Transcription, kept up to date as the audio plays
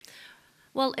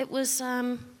Well, it was...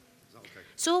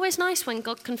 It's always nice when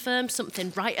God confirms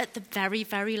something right at the very,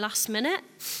 very last minute,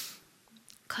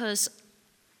 because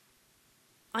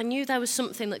I knew there was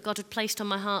something that God had placed on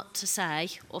my heart to say,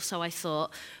 or so I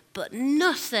thought, but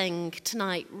nothing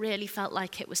tonight really felt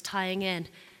like it was tying in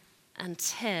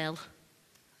until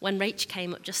when Rach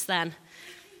came up just then.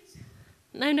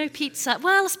 No pizza.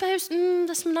 Well, I suppose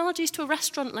there's some analogies to a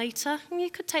restaurant later.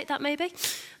 You could take that maybe.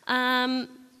 And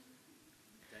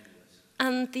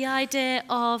the idea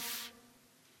of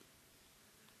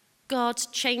God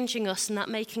changing us and that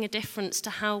making a difference to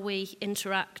how we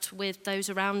interact with those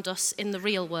around us in the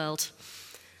real world.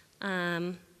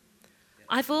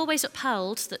 I've always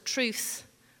upheld that truth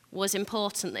was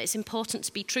important, that it's important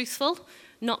to be truthful,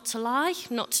 not to lie,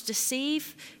 not to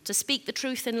deceive, to speak the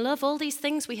truth in love, all these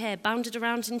things we hear bounded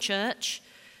around in church.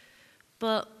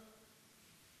 But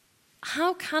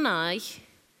how can I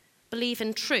believe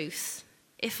in truth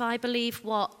if I believe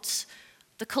what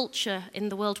the culture in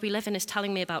the world we live in is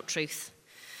telling me about truth?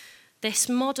 This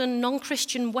modern,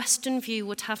 non-Christian Western view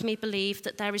would have me believe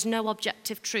that there is no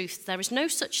objective truth. There is no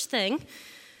such thing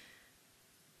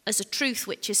as a truth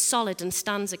which is solid and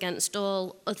stands against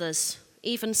all others.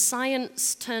 Even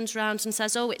science turns around and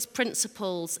says, oh, it's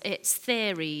principles, it's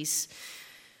theories.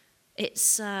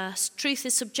 Truth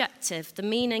is subjective. The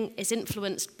meaning is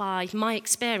influenced by my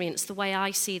experience, the way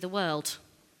I see the world.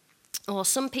 Or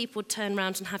some people would turn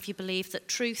around and have you believe that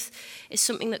truth is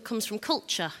something that comes from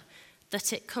culture,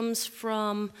 that it comes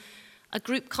from a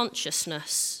group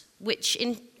consciousness, which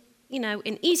in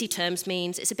easy terms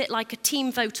means it's a bit like a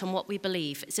team vote on what we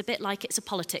believe. It's a bit like it's a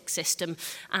politics system,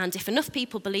 and if enough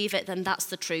people believe it, then that's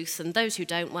the truth, and those who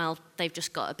don't, well, they've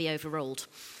just got to be overruled.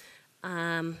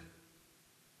 But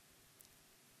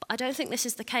I don't think this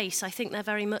is the case. I think there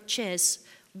very much is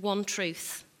one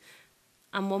truth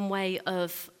and one way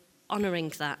of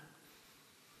honouring that.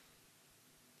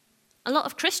 A lot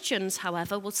of Christians,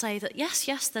 however, will say that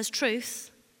yes, there's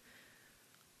truth,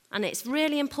 and it's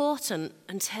really important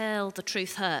until the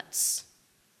truth hurts.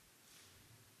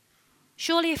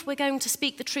 Surely if we're going to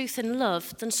speak the truth in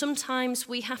love, then sometimes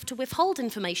we have to withhold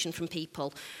information from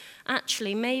people.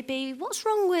 Actually, maybe, what's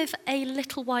wrong with a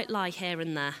little white lie here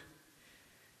and there?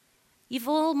 You've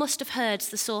all must have heard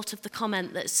the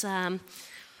comment that's, oh,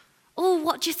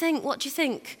 what do you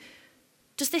think?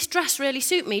 Does this dress really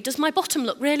suit me? Does my bottom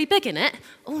look really big in it?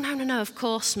 Oh, no, of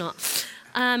course not.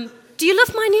 Do you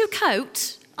love my new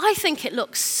coat? I think it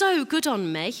looks so good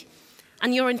on me.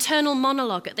 And your internal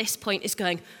monologue at this point is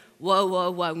going,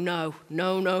 whoa, no.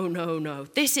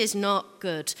 This is not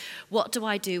good. What do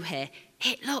I do here?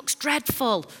 It looks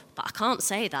dreadful. But I can't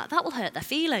say that. That will hurt their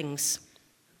feelings.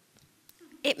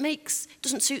 It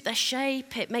doesn't suit their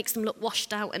shape, it makes them look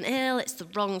washed out and ill, it's the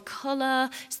wrong colour,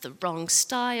 it's the wrong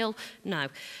style. No.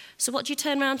 So what do you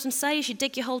turn around and say as you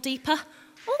dig your hole deeper?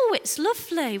 Oh, it's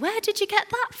lovely. Where did you get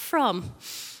that from?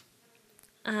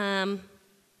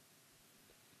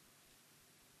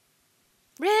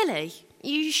 Really? Are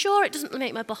you sure it doesn't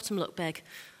make my bottom look big?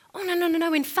 Oh,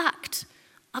 no. In fact,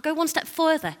 I'll go one step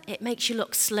further. It makes you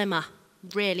look slimmer.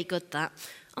 Really good, that.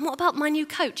 And what about my new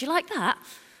coat? Do you like that?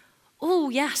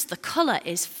 Oh, yes, the colour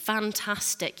is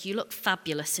fantastic. You look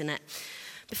fabulous in it.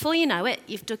 Before you know it,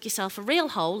 you've dug yourself a real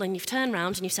hole and you've turned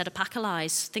round and you've said a pack of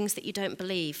lies, things that you don't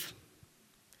believe.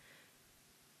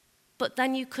 But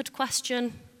then you could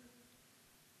question,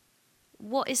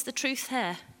 what is the truth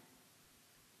here?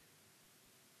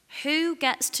 Who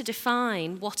gets to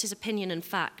define what is opinion and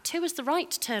fact? Who has the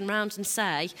right to turn round and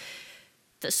say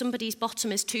that somebody's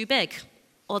bottom is too big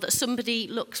or that somebody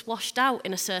looks washed out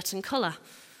in a certain colour?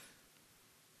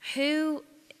 Who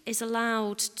is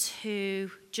allowed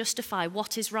to justify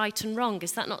what is right and wrong?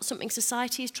 Is that not something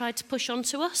society has tried to push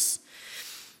onto us?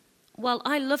 Well,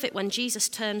 I love it when Jesus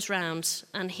turns round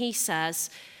and he says,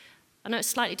 I know it's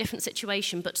a slightly different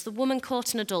situation, but to the woman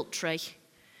caught in adultery,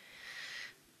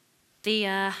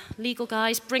 the legal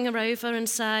guys bring her over and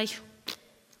say,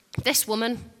 this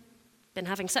woman, been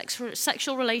having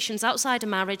sexual relations outside of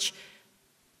marriage,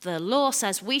 the law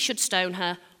says we should stone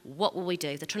her. What will we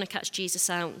do? They're trying to catch Jesus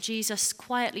out. Jesus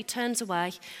quietly turns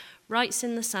away, writes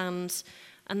in the sand,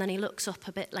 and then he looks up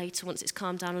a bit later once it's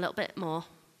calmed down a little bit more,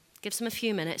 gives them a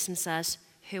few minutes and says,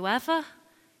 whoever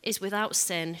is without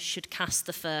sin should cast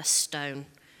the first stone.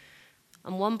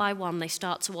 And one by one they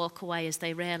start to walk away as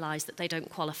they realise that they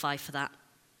don't qualify for that.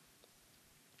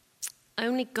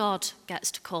 Only God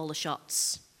gets to call the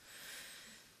shots.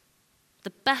 The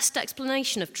best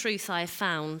explanation of truth I have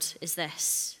found is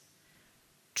this.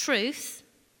 Truth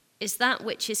is that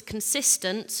which is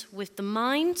consistent with the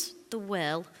mind, the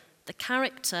will, the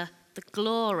character, the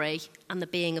glory, and the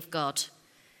being of God.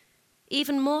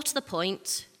 Even more to the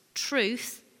point,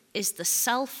 truth is the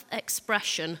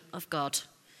self-expression of God,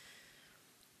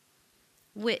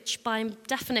 which by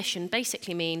definition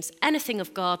basically means anything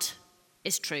of God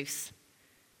is truth.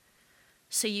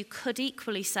 So you could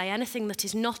equally say anything that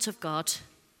is not of God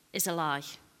is a lie.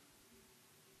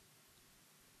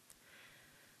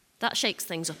 That shakes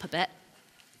things up a bit.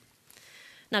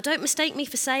 Now, don't mistake me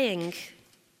for saying,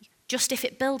 just if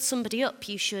it builds somebody up,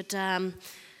 you should turn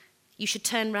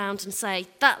around and say,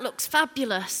 that looks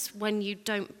fabulous, when you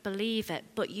don't believe it.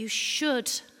 But you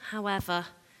should, however,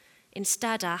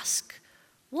 instead ask,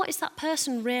 what is that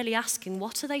person really asking?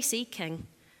 What are they seeking?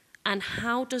 And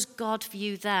how does God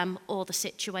view them or the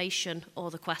situation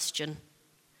or the question?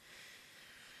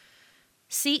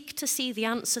 Seek to see the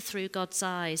answer through God's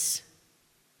eyes,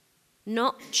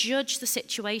 not judge the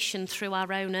situation through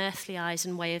our own earthly eyes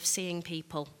and way of seeing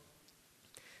people.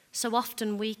 So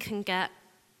often we can get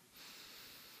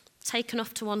taken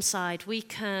off to one side, we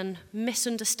can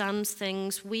misunderstand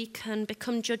things, we can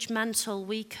become judgmental,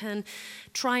 we can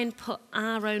try and put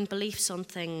our own beliefs on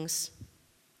things.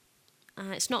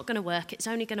 It's not going to work, it's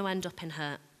only going to end up in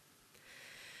hurt.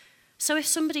 So if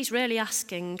somebody's really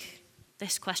asking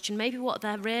this question, maybe what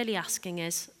they're really asking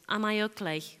is, am I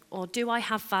ugly or do I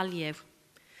have value?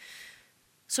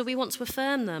 So we want to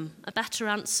affirm them. A better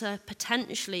answer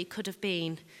potentially could have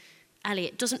been, Ellie,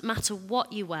 it doesn't matter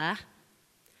what you wear.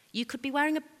 You could be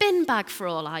wearing a bin bag for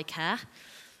all I care,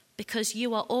 because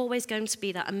you are always going to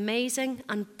be that amazing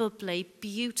and bubbly,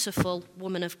 beautiful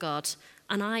woman of God.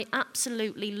 And I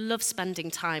absolutely love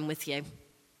spending time with you.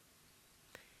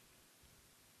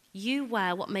 You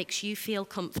wear what makes you feel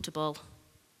comfortable.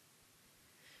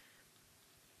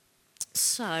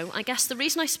 So I guess the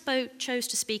reason I chose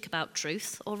to speak about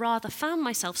truth, or rather found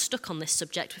myself stuck on this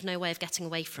subject with no way of getting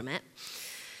away from it,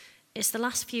 is the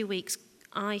last few weeks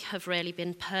I have really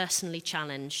been personally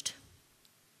challenged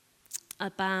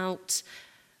about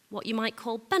what you might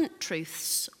call bent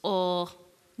truths or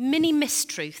mini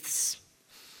mistruths.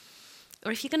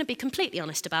 Or if you're going to be completely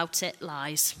honest about it,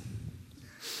 lies.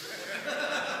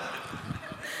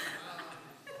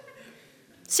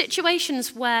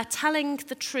 Situations where telling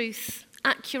the truth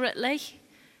accurately,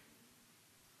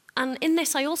 and in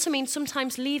this I also mean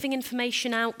sometimes leaving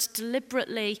information out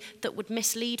deliberately that would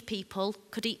mislead people,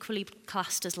 could equally be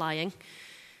classed as lying.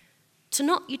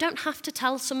 You don't have to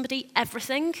tell somebody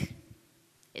everything.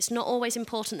 It's not always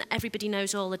important that everybody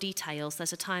knows all the details.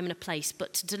 There's a time and a place.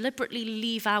 But to deliberately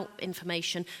leave out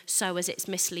information so as it's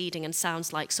misleading and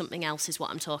sounds like something else is what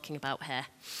I'm talking about here.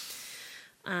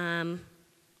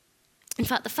 In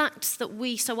fact, the fact that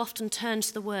we so often turn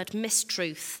to the word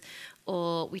mistruth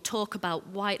or we talk about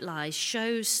white lies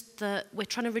shows that we're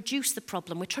trying to reduce the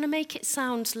problem. We're trying to make it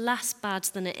sound less bad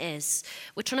than it is.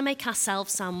 We're trying to make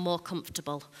ourselves sound more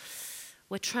comfortable.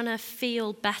 We're trying to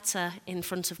feel better in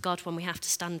front of God when we have to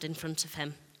stand in front of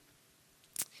him.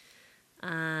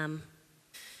 How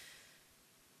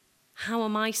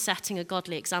am I setting a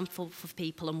godly example for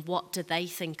people, and what do they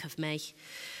think of me?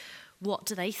 What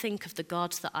do they think of the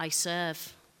God that I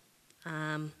serve?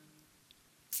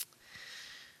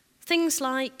 Things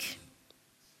like,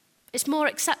 it's more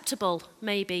acceptable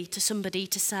maybe to somebody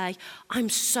to say, I'm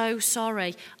so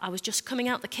sorry, I was just coming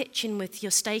out the kitchen with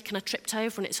your steak and I tripped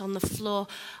over and it's on the floor.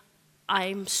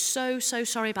 I'm so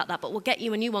sorry about that, but we'll get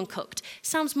you a new one cooked.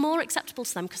 Sounds more acceptable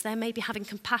to them because they're maybe having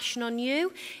compassion on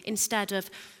you instead of,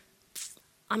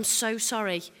 I'm so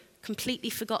sorry, completely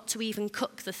forgot to even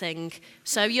cook the thing.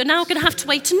 So you're now going to have to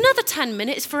wait another 10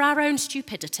 minutes for our own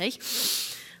stupidity.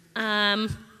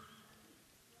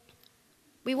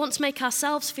 We want to make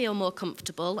ourselves feel more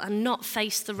comfortable and not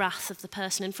face the wrath of the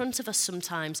person in front of us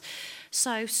sometimes.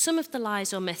 So some of the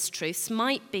lies or mistruths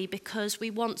might be because we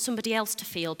want somebody else to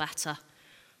feel better.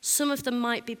 Some of them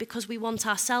might be because we want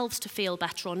ourselves to feel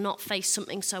better or not face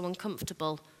something so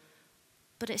uncomfortable.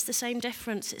 But it's the same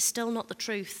difference. It's still not the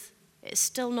truth. It's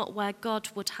still not where God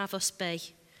would have us be.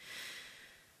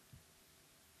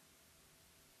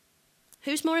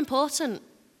 Who's more important?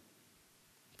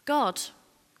 God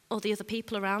or the other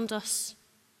people around us?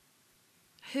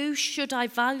 Who should I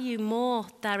value more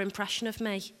their impression of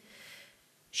me?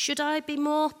 Should I be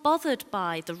more bothered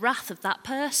by the wrath of that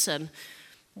person,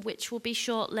 which will be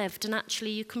short-lived, and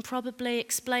actually you can probably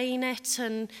explain it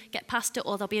and get past it,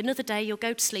 or there'll be another day, you'll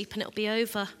go to sleep and it'll be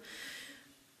over.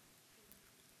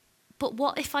 But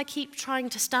what if I keep trying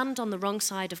to stand on the wrong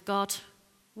side of God?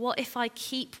 What if I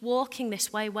keep walking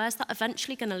this way? Where's that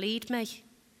eventually going to lead me?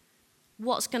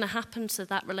 What's going to happen to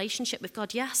that relationship with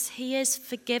God? Yes, he is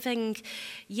forgiving.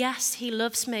 Yes, he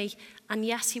loves me. And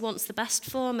yes, he wants the best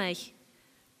for me.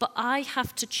 But I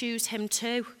have to choose him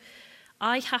too.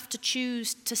 I have to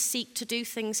choose to seek to do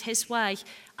things his way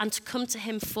and to come to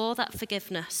him for that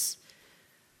forgiveness.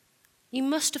 You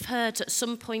must have heard at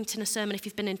some point in a sermon, if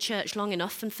you've been in church long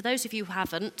enough, and for those of you who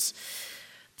haven't,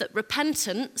 that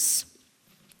repentance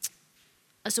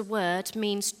as a word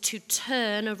means to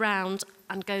turn around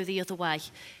and go the other way,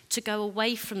 to go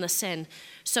away from the sin.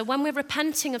 So when we're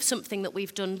repenting of something that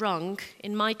we've done wrong,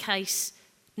 in my case,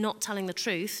 not telling the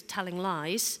truth, telling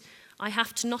lies, I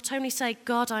have to not only say,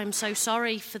 God, I'm so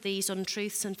sorry for these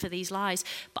untruths and for these lies,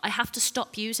 but I have to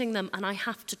stop using them, and I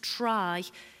have to try.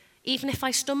 Even if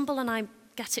I stumble and I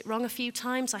get it wrong a few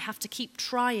times, I have to keep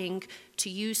trying to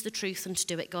use the truth and to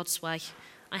do it God's way.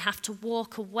 I have to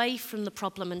walk away from the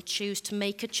problem and choose to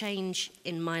make a change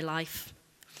in my life.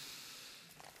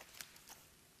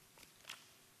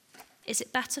 Is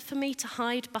it better for me to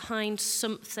hide behind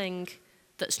something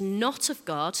that's not of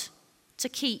God to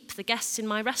keep the guests in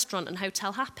my restaurant and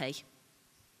hotel happy?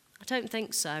 I don't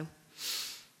think so.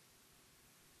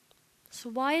 So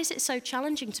why is it so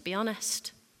challenging, to be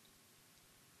honest?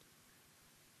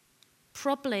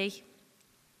 Probably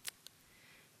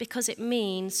because it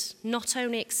means not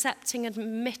only accepting and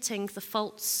admitting the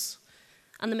faults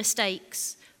and the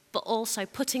mistakes, but also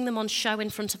putting them on show in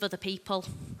front of other people.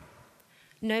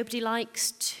 Nobody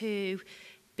likes to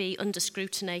be under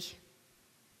scrutiny.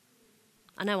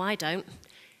 I know I don't.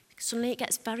 Suddenly it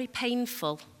gets very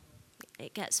painful.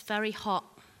 It gets very hot.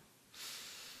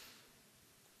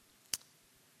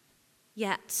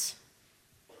 Yet,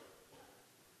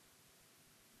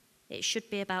 it should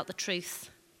be about the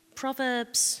truth.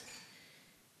 Proverbs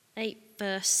 8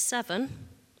 verse 7.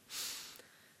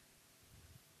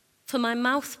 For my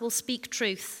mouth will speak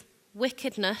truth.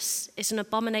 Wickedness is an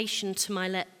abomination to my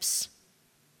lips.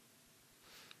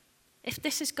 If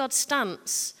this is God's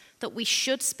stance, that we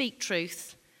should speak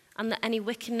truth, and that any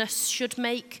wickedness should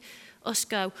make us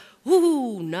go,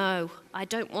 ooh, no, I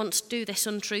don't want to do this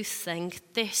untruth thing.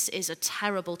 This is a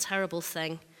terrible, terrible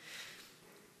thing.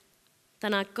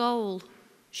 Then our goal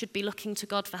should be looking to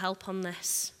God for help on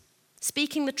this.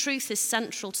 Speaking the truth is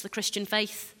central to the Christian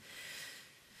faith.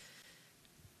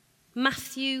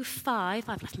 Matthew 5,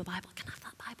 I've left my Bible. Can I have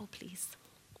that Bible, please?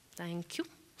 Thank you.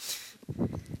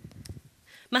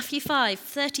 Matthew 5,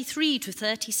 33 to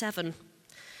 37.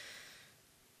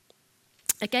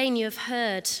 Again, you have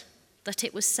heard that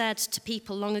it was said to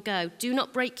people long ago, do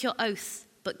not break your oath,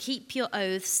 but keep your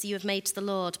oaths you have made to the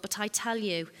Lord. But I tell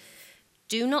you,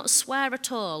 do not swear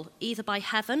at all, either by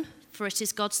heaven, for it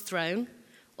is God's throne,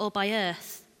 or by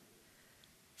earth,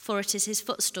 for it is his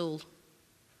footstool,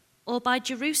 or by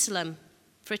Jerusalem,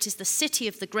 for it is the city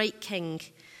of the great King.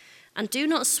 And do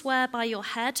not swear by your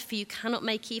head, for you cannot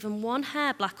make even one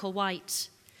hair black or white.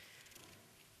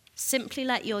 Simply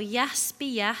let your yes be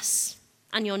yes,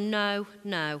 and your no,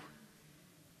 no.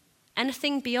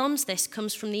 Anything beyond this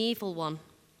comes from the evil one.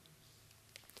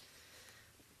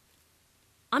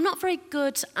 I'm not very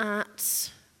good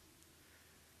at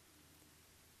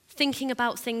thinking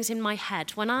about things in my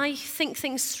head. When I think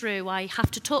things through, I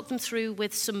have to talk them through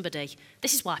with somebody.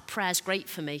 This is why prayer's great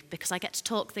for me, because I get to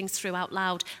talk things through out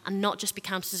loud and not just be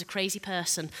counted as a crazy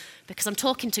person, because I'm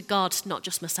talking to God, not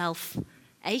just myself.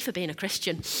 A, for being a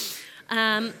Christian.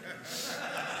 And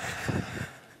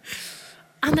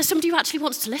there's somebody who actually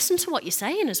wants to listen to what you're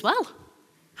saying as well.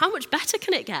 How much better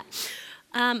can it get?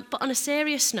 But on a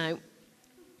serious note,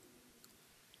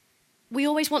 we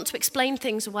always want to explain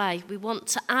things away. We want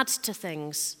to add to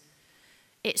things.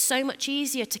 It's so much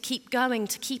easier to keep going,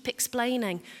 to keep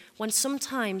explaining, when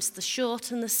sometimes the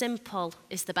short and the simple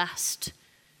is the best.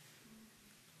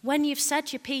 When you've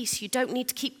said your piece, you don't need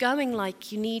to keep going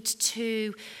like you need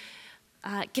to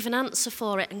give an answer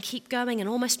for it and keep going and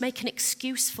almost make an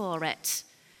excuse for it.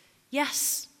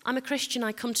 Yes, I'm a Christian,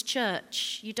 I come to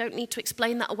church. You don't need to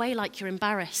explain that away like you're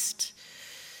embarrassed.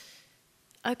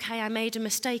 Okay, I made a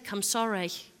mistake, I'm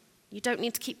sorry. You don't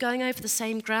need to keep going over the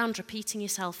same ground, repeating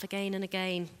yourself again and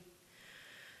again.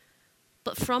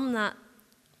 But from that,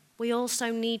 we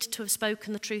also need to have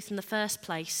spoken the truth in the first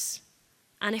place.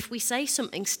 And if we say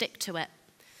something, stick to it.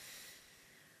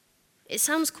 It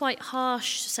sounds quite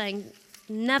harsh saying,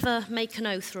 never make an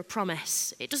oath or a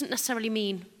promise. It doesn't necessarily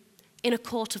mean in a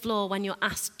court of law when you're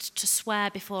asked to swear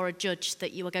before a judge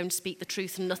that you are going to speak the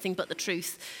truth and nothing but the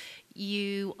truth.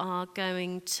 You are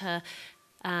going to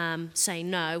say,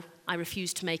 no, I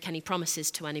refuse to make any promises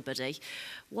to anybody.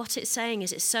 What it's saying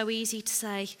is it's so easy to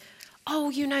say, oh,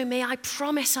 you know me, I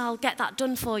promise I'll get that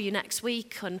done for you next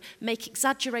week, and make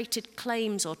exaggerated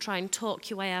claims or try and talk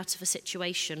your way out of a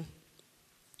situation.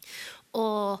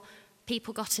 Or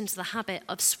people got into the habit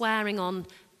of swearing on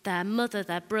their mother,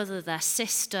 their brother, their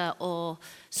sister, or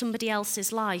somebody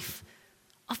else's life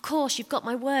Of course, you've got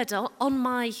my word on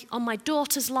my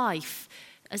daughter's life,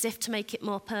 as if to make it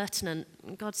more pertinent.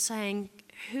 And God's saying,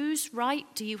 whose right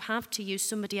do you have to use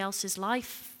somebody else's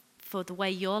life for the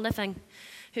way you're living?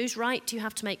 Whose right do you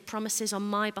have to make promises on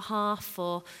my behalf,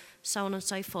 or so on and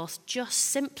so forth? Just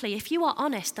simply, if you are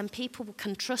honest, then people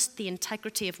can trust the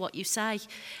integrity of what you say,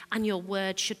 and your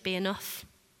word should be enough.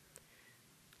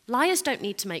 Liars don't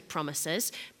need to make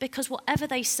promises, because whatever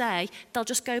they say, they'll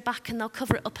just go back and they'll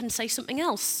cover it up and say something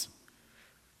else.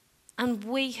 And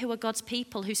we who are God's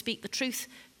people, who speak the truth,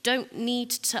 don't need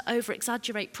to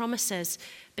over-exaggerate promises,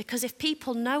 because if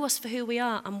people know us for who we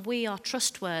are and we are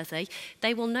trustworthy,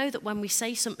 they will know that when we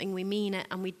say something, we mean it,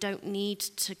 and we don't need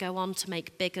to go on to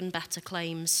make big and better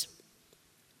claims.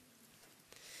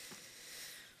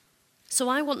 So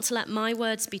I want to let my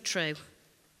words be true.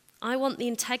 I want the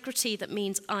integrity that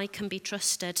means I can be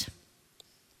trusted.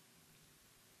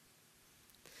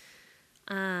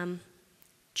 John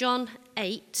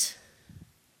 8,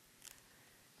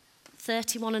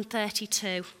 31 and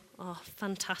 32. Oh,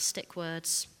 fantastic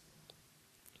words.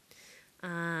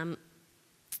 John.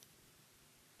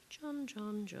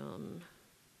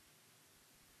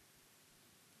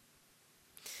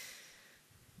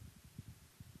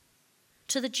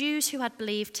 To the Jews who had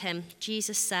believed him,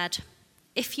 Jesus said,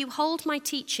 "If you hold my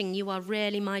teaching, you are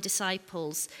really my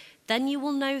disciples. Then you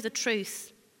will know the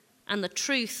truth, and the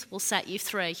truth will set you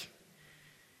free."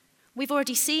 We've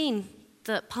already seen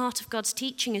that part of God's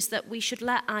teaching is that we should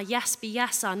let our yes be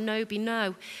yes, our no be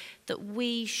no, that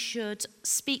we should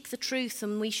speak the truth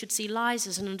and we should see lies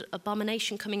as an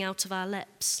abomination coming out of our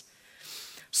lips.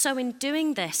 So in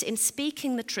doing this, in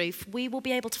speaking the truth, we will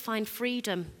be able to find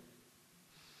freedom.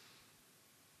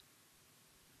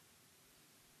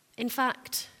 In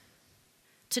fact,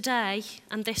 today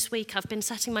and this week, I've been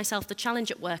setting myself the challenge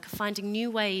at work of finding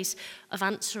new ways of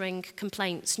answering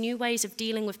complaints, new ways of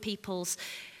dealing with people's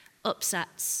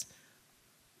upsets.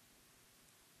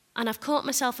 And I've caught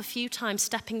myself a few times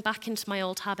stepping back into my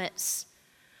old habits,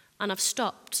 and I've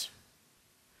stopped,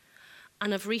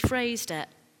 and I've rephrased it,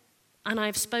 and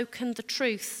I've spoken the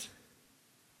truth,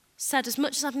 said as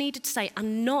much as I've needed to say,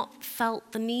 and not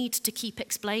felt the need to keep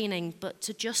explaining, but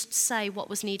to just say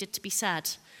what was needed to be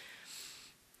said.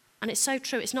 And it's so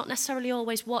true. It's not necessarily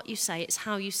always what you say, it's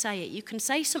how you say it. You can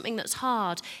say something that's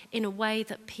hard in a way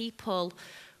that people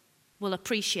will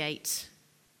appreciate.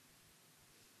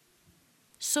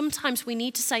 Sometimes we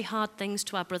need to say hard things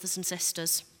to our brothers and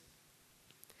sisters.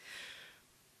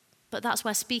 But that's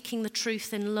where speaking the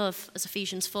truth in love, as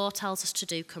Ephesians 4 tells us to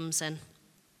do, comes in.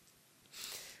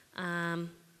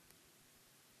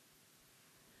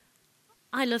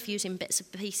 I love using bits and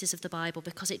pieces of the Bible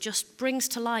because it just brings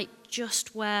to light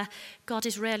just where God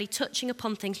is really touching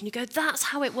upon things, and you go, that's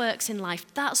how it works in life,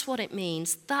 that's what it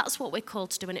means, that's what we're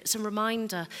called to do. And it's a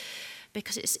reminder,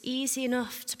 because it's easy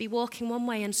enough to be walking one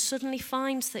way and suddenly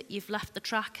find that you've left the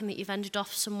track and that you've ended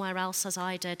off somewhere else, as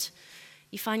I did.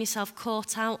 You find yourself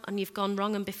caught out and you've gone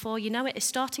wrong, and before you know it, it's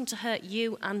starting to hurt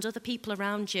you and other people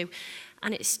around you,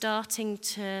 and it's starting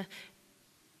to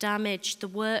damage the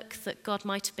work that God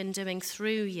might have been doing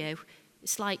through you.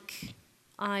 It's like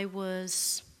I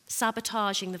was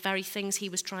sabotaging the very things he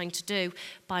was trying to do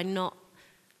by not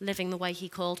living the way he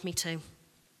called me to.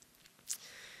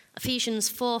 Ephesians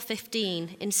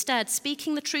 4:15, instead,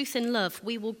 speaking the truth in love,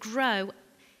 we will grow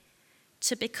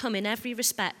to become in every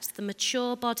respect the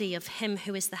mature body of him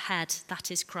who is the head,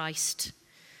 that is Christ.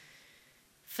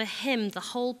 For him,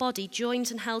 the whole body, joined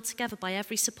and held together by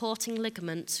every supporting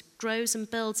ligament, grows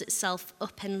and builds itself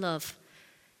up in love,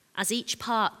 as each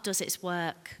part does its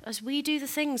work. As we do the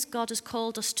things God has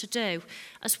called us to do,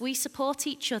 as we support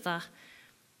each other,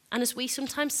 and as we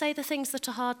sometimes say the things that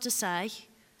are hard to say,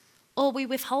 or we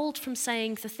withhold from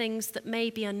saying the things that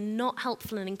maybe are not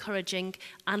helpful and encouraging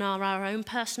and are our own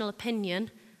personal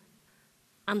opinion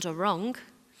and are wrong,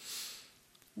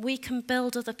 we can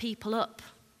build other people up.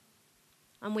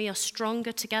 And we are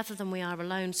stronger together than we are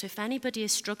alone. So if anybody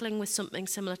is struggling with something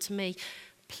similar to me,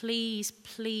 please,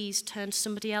 please turn to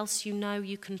somebody else you know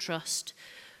you can trust.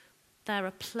 There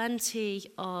are plenty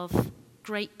of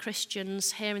great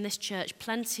Christians here in this church,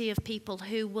 plenty of people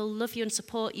who will love you and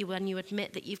support you when you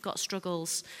admit that you've got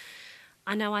struggles.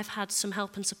 I know I've had some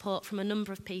help and support from a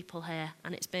number of people here,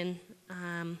 and it's been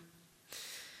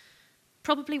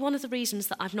probably one of the reasons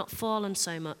that I've not fallen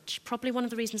so much, probably one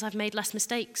of the reasons I've made less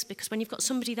mistakes, because when you've got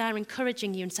somebody there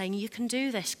encouraging you and saying, you can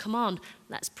do this, come on,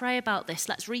 let's pray about this,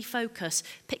 let's refocus,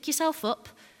 pick yourself up,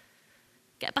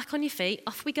 get back on your feet,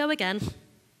 off we go again.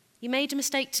 You made a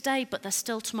mistake today, but there's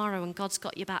still tomorrow, and God's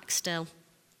got your back still.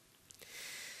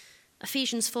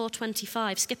 Ephesians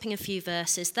 4:25, skipping a few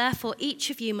verses. Therefore, each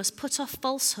of you must put off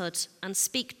falsehood and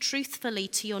speak truthfully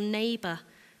to your neighbour,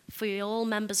 for you're all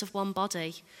members of one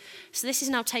body. So this is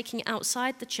now taking it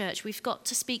outside the church. We've got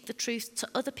to speak the truth to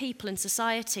other people in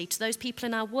society, to those people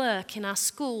in our work, in our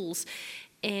schools,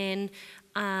 in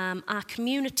our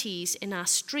communities, in our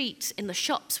streets, in the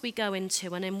shops we go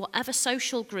into, and in whatever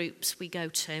social groups we go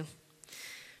to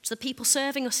the people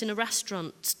serving us in a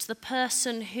restaurant, to the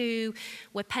person who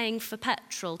we're paying for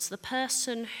petrol, to the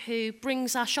person who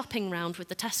brings our shopping round with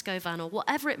the Tesco van, or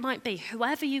whatever it might be,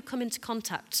 whoever you come into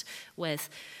contact with.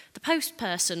 The post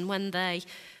person, when they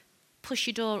push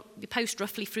your post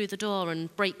roughly through the door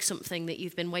and break something that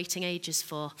you've been waiting ages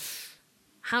for.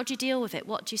 How do you deal with it?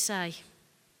 What do you say?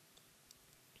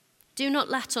 Do not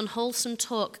let unwholesome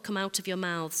talk come out of your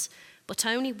mouths, but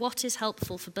only what is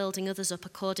helpful for building others up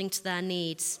according to their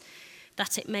needs,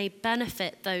 that it may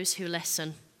benefit those who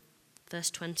listen.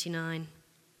 Verse 29.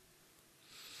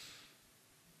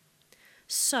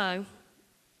 So,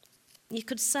 you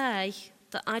could say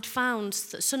that I'd found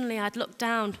that suddenly I'd looked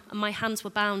down and my hands were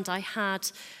bound. I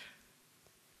had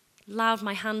allowed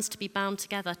my hands to be bound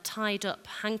together, tied up,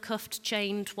 handcuffed,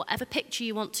 chained, whatever picture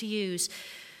you want to use.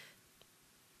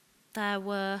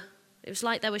 It was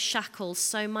like there were shackles.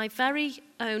 So my very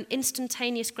own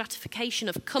instantaneous gratification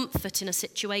of comfort in a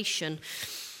situation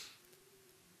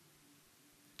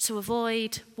to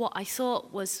avoid what I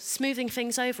thought was smoothing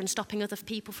things over and stopping other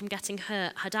people from getting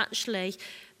hurt had actually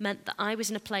meant that I was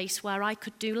in a place where I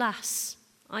could do less.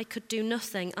 I could do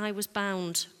nothing. I was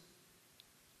bound.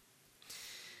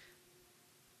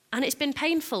 And it's been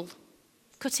painful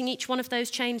cutting each one of those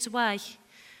chains away.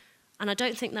 And I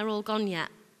don't think they're all gone yet.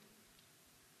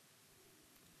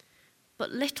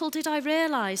 But little did I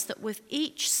realise that with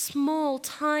each small,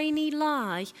 tiny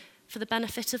lie for the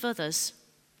benefit of others,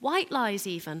 white lies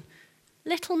even,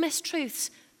 little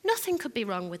mistruths, nothing could be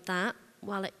wrong with that.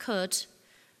 Well, it could,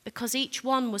 because each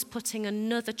one was putting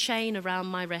another chain around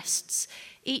my wrists.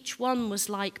 Each one was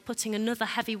like putting another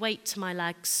heavy weight to my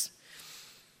legs.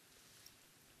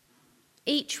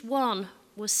 Each one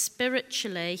was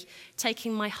spiritually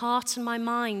taking my heart and my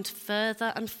mind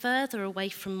further and further away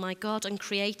from my God and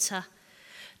Creator.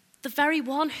 The very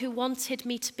one who wanted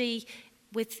me to be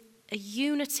with a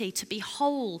unity, to be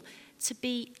whole, to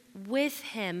be with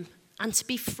him and to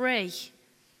be free.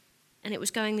 And it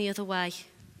was going the other way.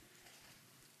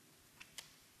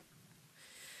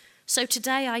 So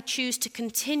today I choose to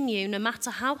continue, no matter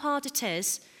how hard it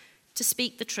is, to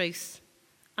speak the truth.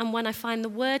 And when I find the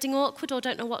wording awkward or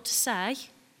don't know what to say,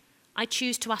 I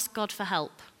choose to ask God for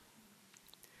help.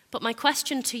 But my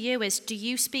question to you is, do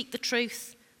you speak the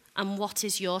truth? And what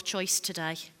is your choice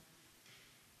today?